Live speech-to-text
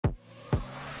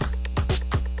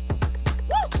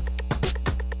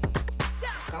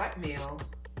mail.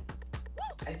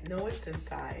 I know it's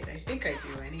inside. I think I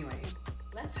do anyway.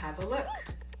 Let's have a look.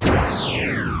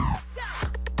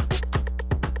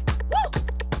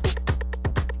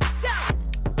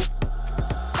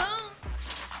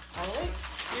 Alright,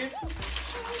 here's this.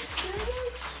 Here it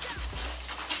is.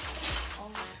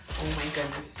 Oh my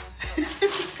goodness.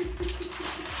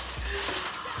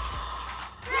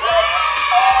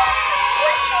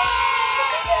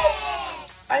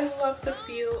 I love the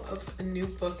feel of a new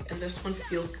book, and this one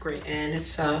feels great. And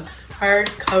it's a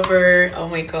hardcover. Oh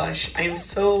my gosh, I'm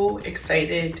so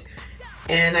excited,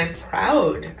 and I'm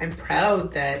proud. I'm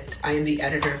proud that I am the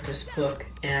editor of this book,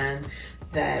 and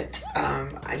that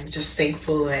I'm just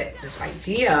thankful that this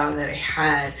idea that I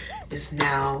had is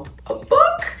now a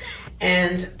book,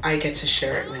 and I get to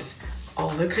share it with all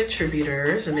the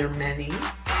contributors, and there are many.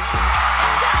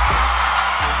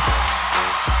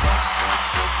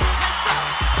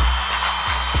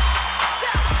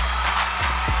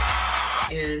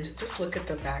 And just look at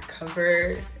the back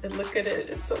cover and look at it.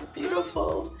 It's so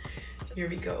beautiful. Here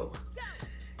we go.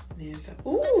 There's the,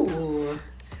 ooh,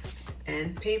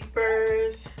 end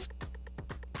papers.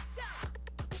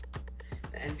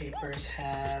 The end papers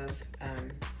have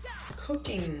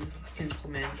cooking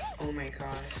implements. Oh my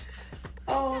gosh.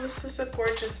 Oh, this is a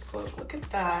gorgeous book. Look at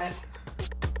that.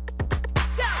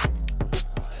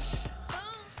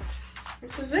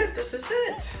 This is it. This is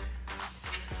it.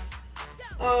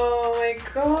 Oh my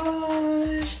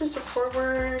gosh, there's a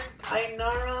forward,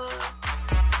 Ainara.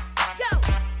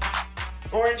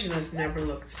 Orange has never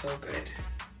looked so good.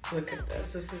 Look at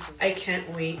this. I can't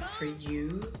wait for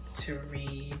you to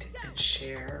read and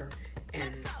share.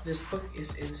 And this book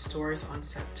is in stores on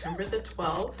September the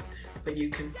 12th, but you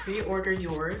can pre-order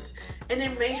yours, and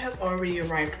it may have already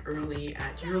arrived early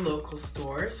at your local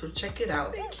store, so check it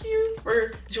out. Thank you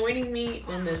for joining me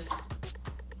on this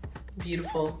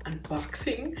beautiful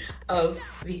unboxing of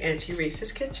the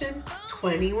Anti-Racist Kitchen,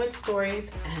 21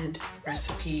 stories and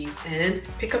recipes, and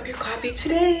pick up your copy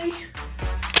today.